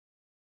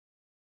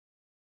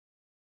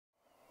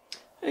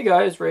Hey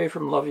guys, Ray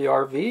from Love You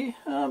RV.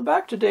 I'm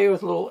back today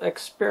with a little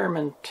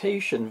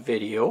experimentation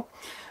video.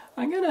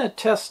 I'm going to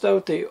test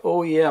out the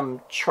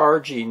OEM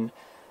charging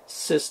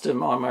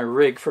system on my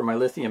rig for my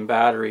lithium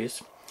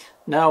batteries.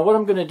 Now what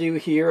I'm going to do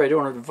here, I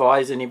don't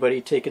advise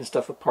anybody taking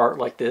stuff apart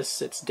like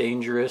this. It's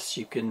dangerous.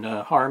 You can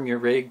harm your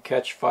rig,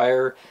 catch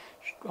fire,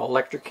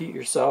 electrocute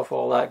yourself,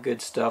 all that good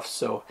stuff.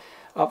 So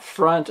up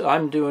front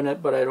I'm doing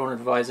it, but I don't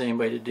advise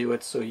anybody to do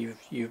it, so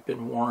you've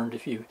been warned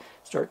if you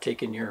start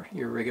taking your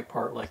rig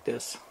apart like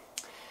this.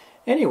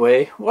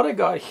 Anyway, what I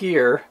got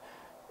here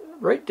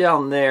right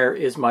down there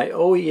is my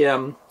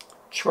OEM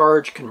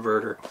charge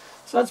converter.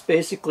 So that's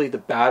basically the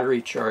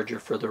battery charger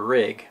for the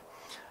rig.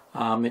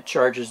 It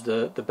charges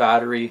the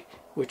battery,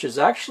 which is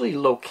actually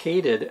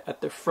located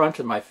at the front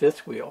of my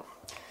fifth wheel.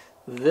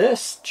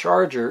 This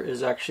charger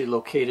is actually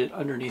located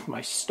underneath my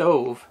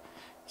stove,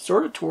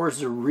 sort of towards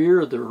the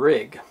rear of the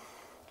rig.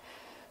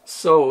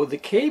 So the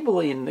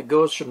cabling that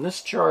goes from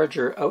this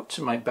charger out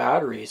to my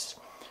batteries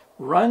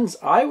runs,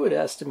 I would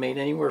estimate,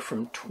 anywhere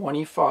from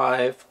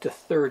 25 to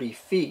 30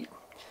 feet.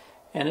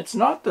 And it's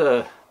not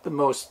the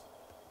most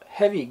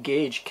heavy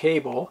gauge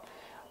cable.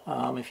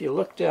 If you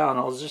look down,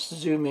 I'll just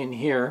zoom in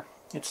here.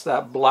 It's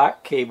that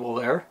black cable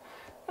there.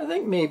 I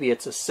think maybe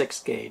it's a 6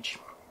 gauge.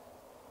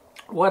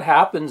 What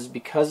happens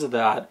because of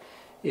that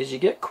is you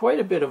get quite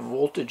a bit of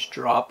voltage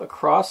drop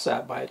across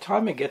that by the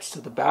time it gets to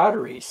the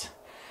batteries.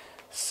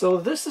 So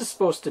this is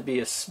supposed to be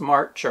a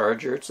smart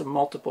charger. It's a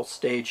multiple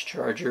stage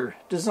charger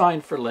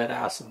designed for lead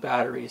acid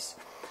batteries.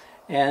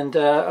 And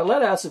a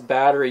lead acid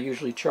battery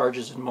usually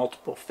charges in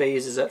multiple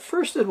phases. At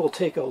first it will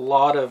take a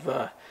lot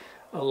of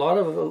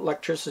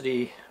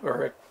electricity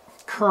or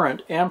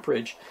current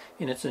amperage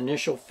in its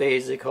initial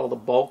phase they call the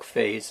bulk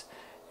phase.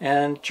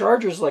 And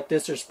chargers like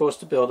this are supposed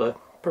to be able to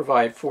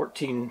provide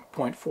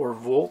 14.4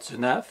 volts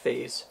in that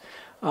phase.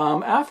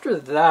 After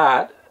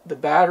that, the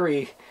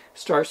battery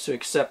starts to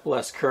accept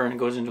less current and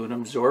goes into an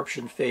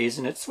absorption phase,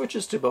 and it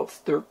switches to about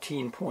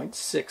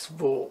 13.6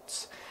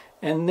 volts.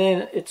 And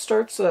then it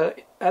starts,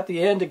 at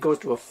the end it goes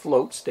to a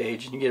float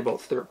stage and you get about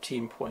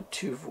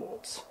 13.2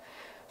 volts.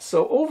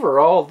 So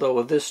overall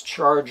though, this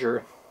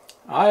charger,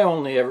 I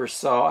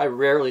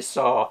rarely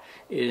saw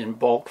it in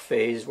bulk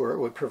phase where it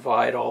would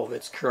provide all of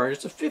its current.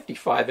 It's a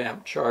 55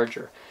 amp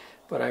charger,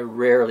 but I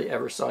rarely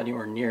ever saw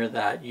anywhere near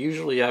that.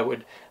 Usually I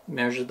would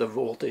measure the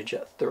voltage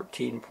at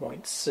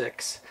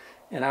 13.6,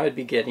 and I would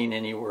be getting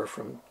anywhere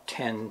from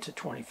 10 to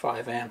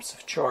 25 amps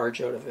of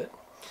charge out of it.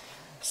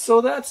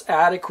 So that's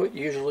adequate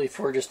usually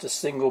for just a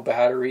single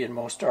battery in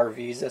most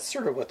RVs. That's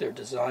sort of what they're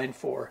designed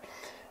for.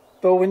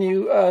 But when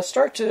you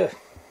start to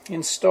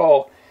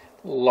install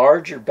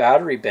larger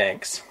battery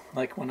banks,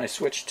 like when I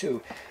switched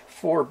to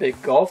 4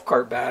 big golf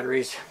cart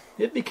batteries,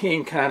 it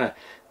became kind of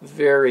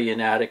very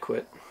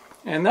inadequate.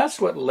 And that's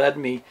what led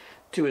me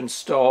to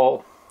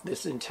install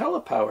this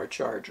InteliPower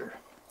charger.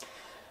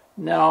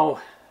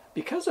 Now,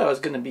 because I was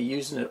going to be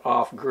using it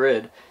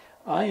off-grid,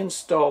 I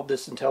installed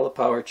this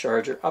InteliPower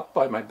charger up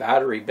by my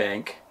battery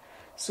bank,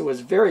 so it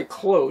was very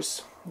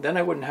close. Then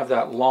I wouldn't have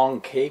that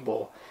long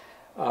cable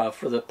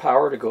for the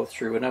power to go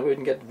through, and I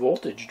wouldn't get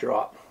voltage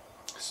drop.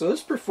 So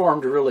this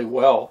performed really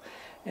well,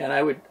 and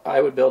I would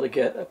be able to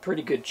get a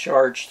pretty good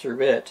charge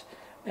through it.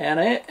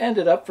 And I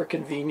ended up, for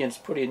convenience,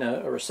 putting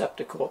a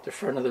receptacle at the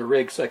front of the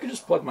rig so I could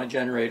just plug my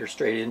generator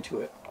straight into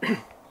it.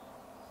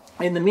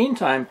 In the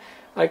meantime,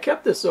 I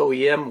kept this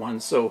OEM one,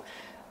 so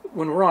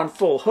when we're on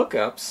full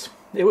hookups,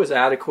 it was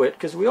adequate,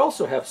 because we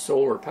also have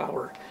solar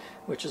power,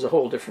 which is a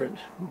whole different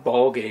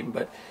ball game,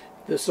 but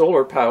the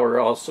solar power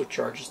also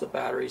charges the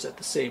batteries at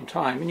the same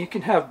time, and you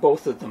can have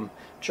both of them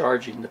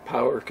charging, the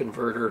power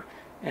converter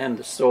and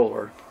the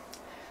solar.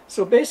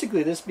 So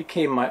basically this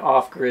became my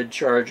off-grid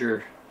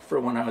charger for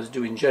when I was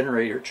doing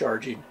generator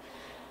charging.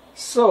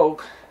 So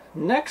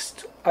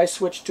next I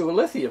switched to a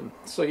lithium.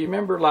 So you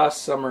remember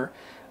last summer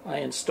I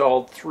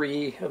installed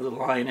 3 of the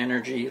Lion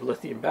Energy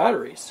lithium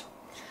batteries.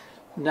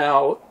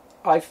 Now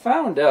I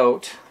found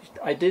out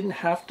I didn't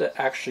have to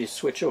actually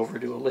switch over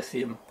to a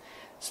lithium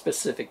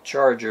specific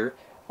charger,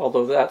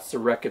 although that's the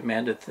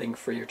recommended thing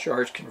for your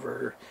charge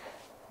converter.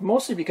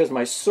 Mostly because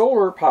my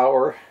solar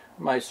power,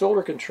 my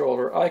solar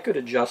controller, I could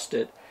adjust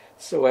it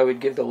so I would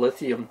give the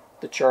lithium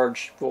the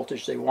charge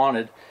voltage they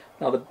wanted.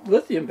 Now the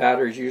lithium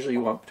batteries usually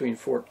want between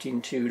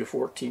 14.2 to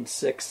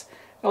 14.6.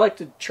 I like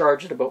to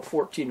charge at about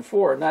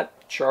 14.4, and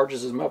that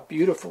charges them up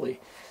beautifully.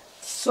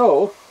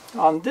 So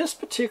on this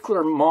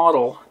particular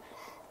model,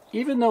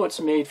 even though it's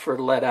made for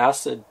lead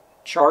acid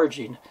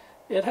charging,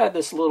 it had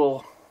this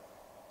little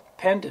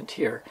pendant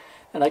here,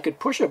 and I could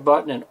push a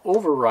button and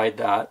override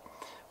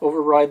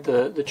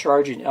the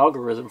charging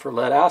algorithm for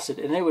lead acid,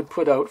 and it would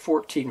put out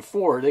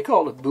 14.4. They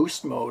call it a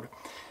boost mode.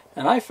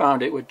 And I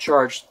found it would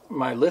charge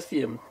my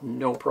lithium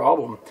no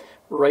problem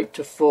right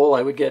to full.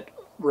 I would get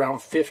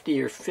around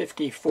 50 or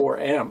 54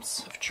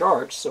 amps of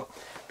charge. So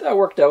that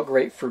worked out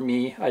great for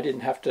me. I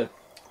didn't have to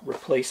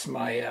replace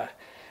my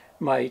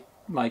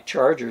my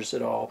chargers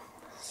at all.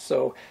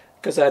 So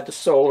because I had the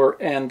solar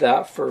and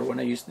that for when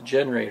I used the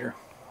generator.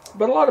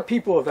 But a lot of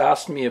people have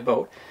asked me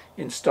about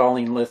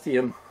installing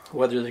lithium,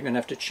 whether they're going to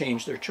have to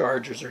change their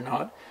chargers or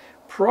not.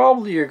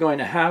 Probably you're going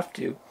to have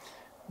to,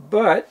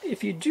 but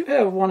if you do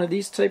have one of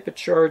these type of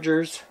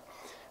chargers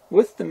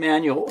with the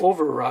manual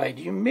override,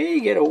 you may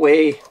get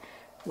away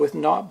with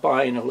not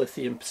buying a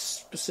lithium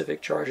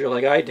specific charger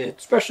like I did,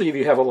 especially if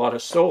you have a lot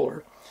of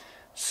solar.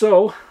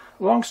 So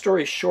long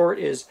story short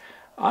is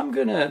I'm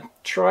going to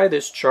try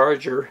this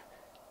charger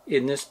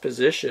in this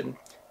position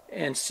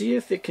and see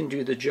if it can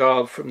do the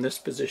job from this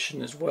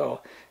position as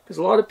well, because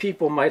a lot of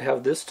people might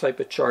have this type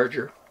of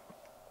charger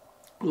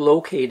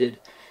located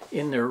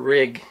in their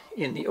rig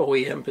in the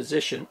OEM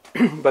position,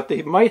 but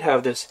they might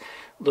have this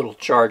little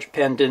charge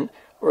pendant,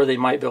 or they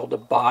might be able to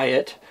buy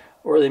it,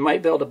 or they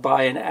might be able to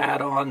buy an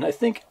add-on. I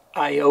think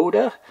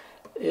Iota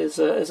is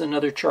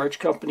another charge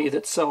company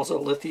that sells a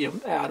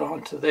lithium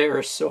add-on to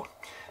theirs. So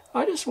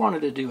I just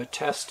wanted to do a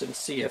test and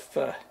see if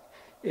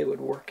it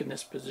would work in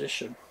this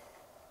position.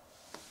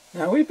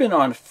 Now we've been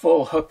on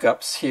full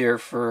hookups here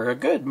for a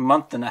good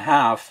month and a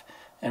half,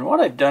 and what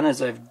I've done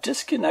is I've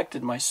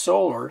disconnected my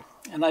solar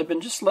and I've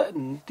been just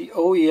letting the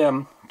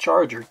OEM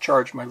charger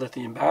charge my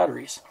lithium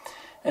batteries.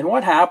 And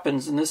what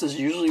happens, and this is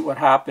usually what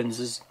happens,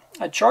 is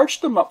I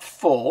charge them up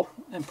full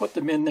and put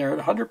them in there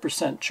at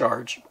 100%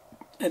 charge,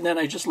 and then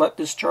I just let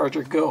this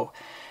charger go.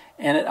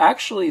 And it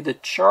actually, the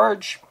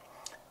charge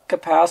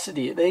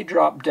capacity, they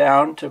drop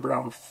down to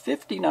around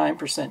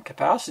 59%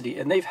 capacity,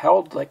 and they've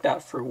held like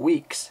that for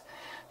weeks.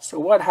 So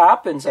what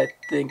happens, I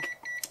think,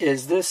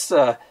 is this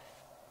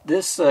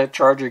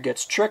charger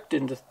gets tricked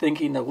into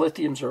thinking the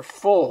lithiums are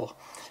full,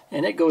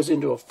 and it goes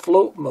into a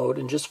float mode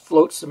and just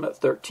floats them at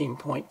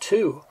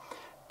 13.2.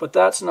 But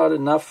that's not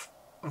enough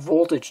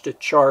voltage to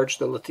charge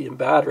the lithium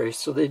batteries,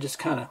 so they just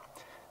kind of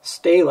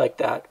stay like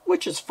that,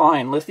 which is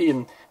fine.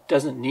 Lithium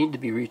doesn't need to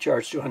be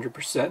recharged to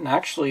 100%, and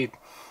actually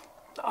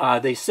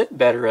they sit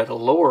better at a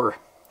lower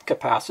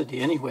capacity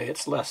anyway.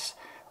 It's less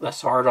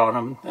hard on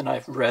them, and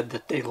I've read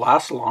that they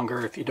last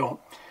longer if you don't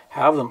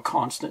have them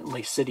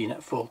constantly sitting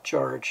at full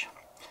charge.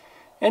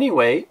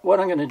 Anyway,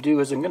 what I'm going to do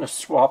is I'm going to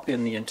swap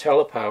in the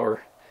InteliPower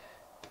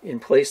in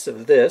place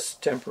of this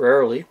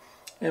temporarily,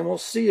 and we'll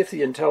see if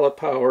the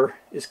InteliPower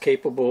is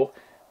capable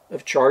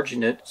of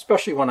charging it,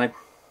 especially when I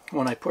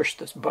push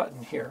this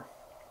button here.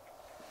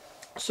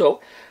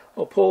 So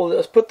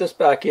let's put this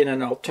back in,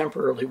 and I'll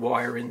temporarily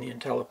wire in the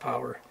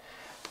InteliPower.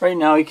 Right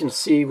now you can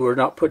see we're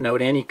not putting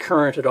out any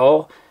current at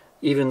all.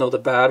 Even though the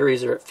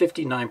batteries are at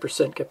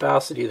 59%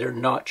 capacity, they're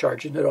not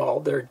charging at all.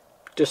 They're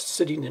just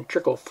sitting in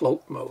trickle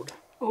float mode.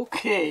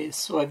 Okay,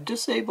 so I've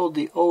disabled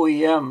the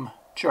OEM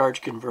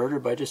charge converter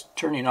by just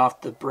turning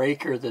off the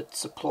breaker that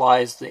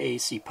supplies the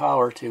AC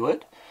power to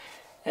it.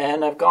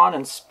 And I've gone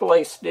and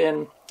spliced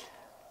in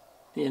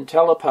the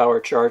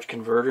InteliPower charge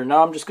converter.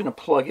 Now I'm just going to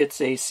plug its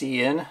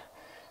AC in.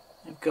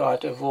 I've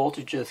got a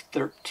voltage of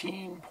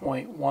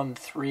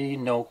 13.13,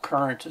 no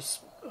current,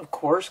 of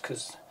course,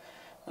 because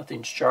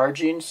nothing's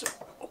charging. So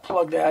we'll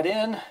plug that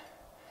in.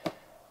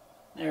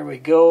 There we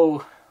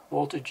go.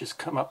 Voltage has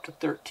come up to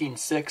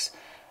 13.6,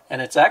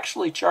 and it's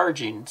actually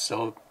charging.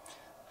 So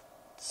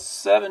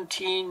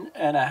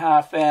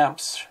 17.5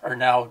 amps are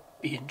now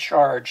being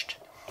charged.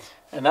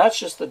 And that's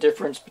just the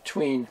difference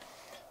between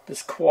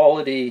this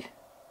quality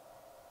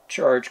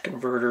charge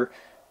converter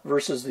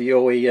versus the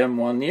OEM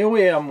one. The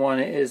OEM one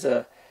is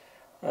a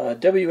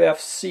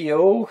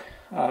WFCO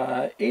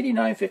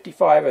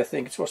 8955, I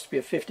think. It's supposed to be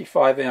a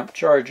 55 amp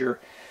charger.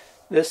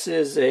 This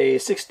is a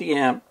 60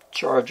 amp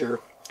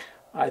charger.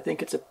 I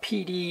think it's a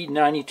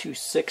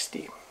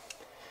PD9260.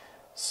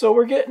 So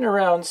we're getting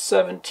around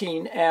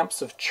 17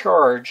 amps of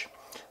charge.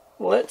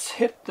 Let's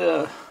hit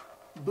the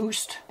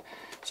boost.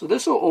 So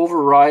this will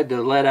override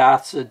the lead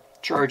acid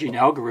charging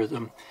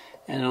algorithm,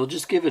 and it'll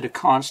just give it a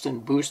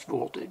constant boost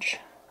voltage.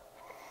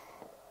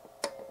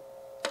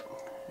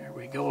 There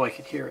we go. I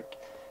could hear it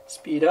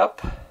speed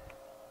up.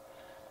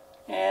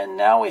 And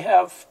now we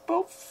have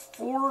about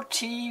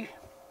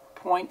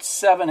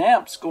 40.7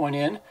 amps going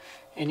in,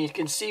 and you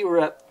can see we're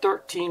at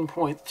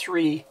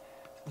 13.3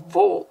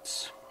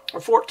 volts, or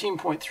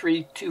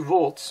 14.32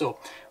 volts. So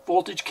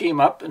voltage came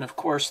up, and of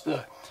course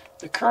the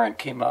current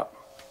came up.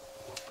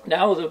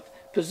 Now the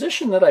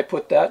position that I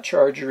put that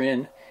charger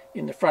in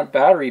the front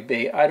battery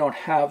bay, I don't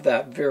have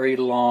that very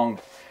long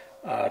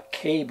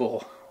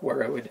cable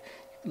where I would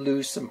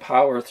lose some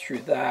power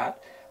through that.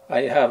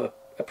 I have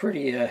a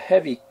pretty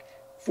heavy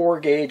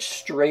 4-gauge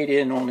straight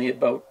in, only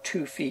about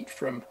 2 feet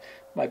from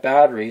my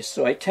batteries,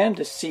 so I tend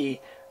to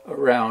see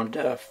around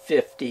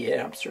 50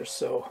 amps or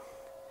so.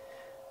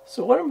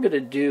 So what I'm going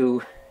to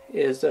do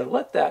is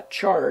let that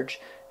charge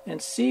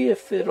and see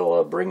if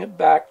it'll bring it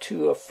back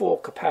to a full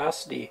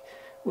capacity,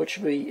 which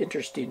will be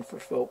interesting for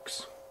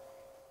folks.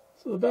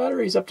 So the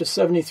battery's up to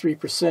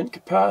 73%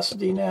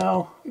 capacity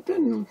now. We've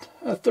been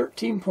at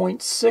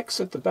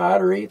 13.6 at the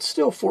battery. It's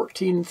still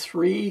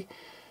 14.3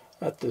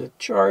 at the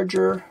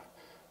charger.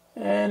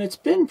 And it's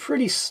been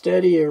pretty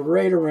steady,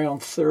 right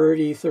around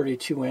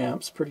 32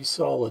 amps, pretty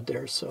solid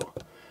there. So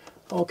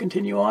I'll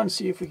continue on,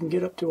 see if we can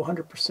get up to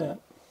 100%.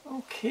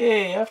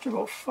 Okay, after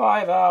about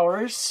 5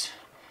 hours,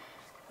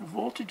 the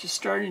voltage is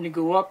starting to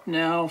go up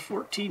now,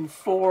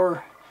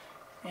 14.4,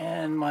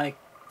 and my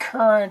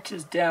current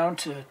is down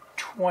to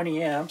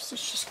 20 amps.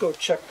 Let's just go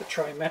check the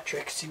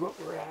trimetric, see what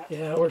we're at.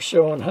 Yeah, we're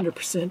showing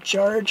 100%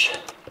 charge.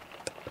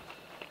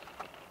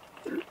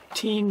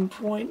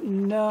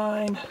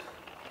 13.9.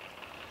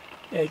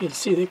 Yeah, you can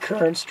see the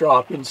current's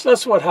dropping. So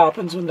that's what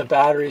happens when the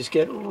batteries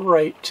get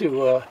right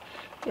to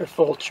their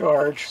full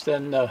charge.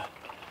 Then the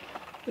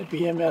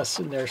BMS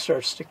in there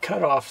starts to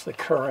cut off the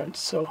current.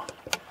 So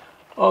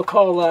I'll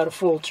call that a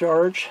full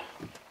charge.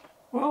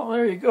 Well,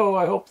 there you go.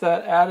 I hope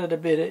that added a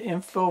bit of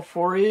info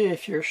for you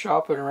if you're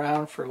shopping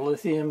around for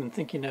lithium and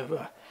thinking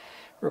of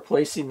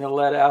replacing the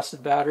lead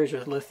acid batteries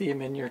with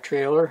lithium in your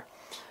trailer.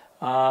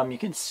 You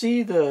can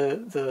see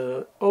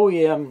the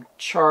OEM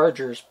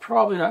charger is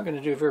probably not going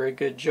to do a very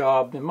good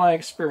job. In my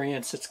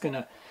experience, it's going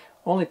to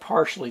only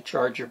partially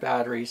charge your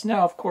batteries.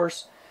 Now, of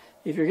course,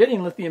 if you're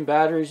getting lithium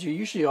batteries, you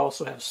usually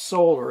also have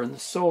solar, and the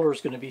solar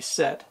is going to be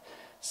set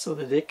so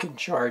that it can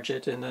charge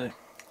it. And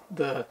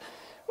the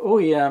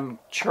OEM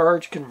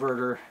charge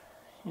converter,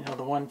 you know,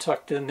 the one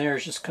tucked in there,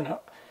 is just kind of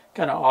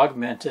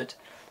augment it.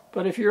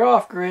 But if you're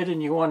off grid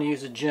and you want to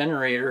use a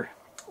generator,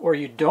 or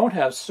you don't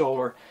have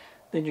solar,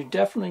 then you're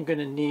definitely going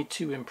to need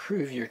to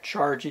improve your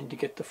charging to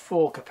get the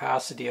full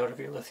capacity out of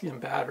your lithium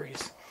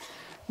batteries.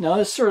 Now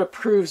this sort of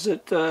proves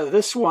that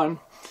this one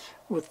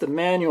with the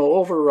manual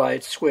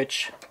override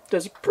switch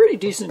does a pretty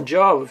decent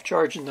job of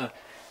charging the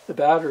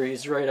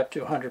batteries right up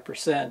to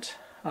 100%.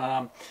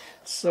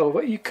 So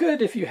what you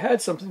could, if you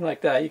had something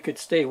like that, you could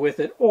stay with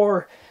it,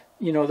 or,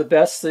 you know, the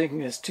best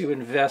thing is to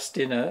invest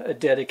in a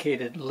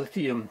dedicated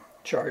lithium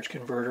charge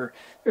converter.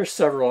 There's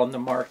several on the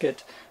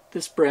market.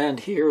 This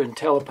brand here,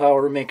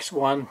 InteliPower, makes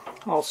one.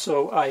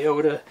 Also,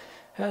 IOTA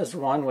has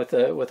one with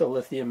a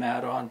lithium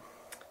add-on.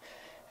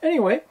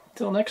 Anyway,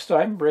 till next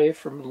time, Brave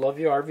from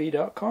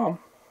LoveYouRV.com.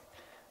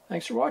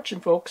 Thanks for watching,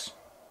 folks.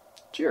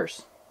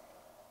 Cheers.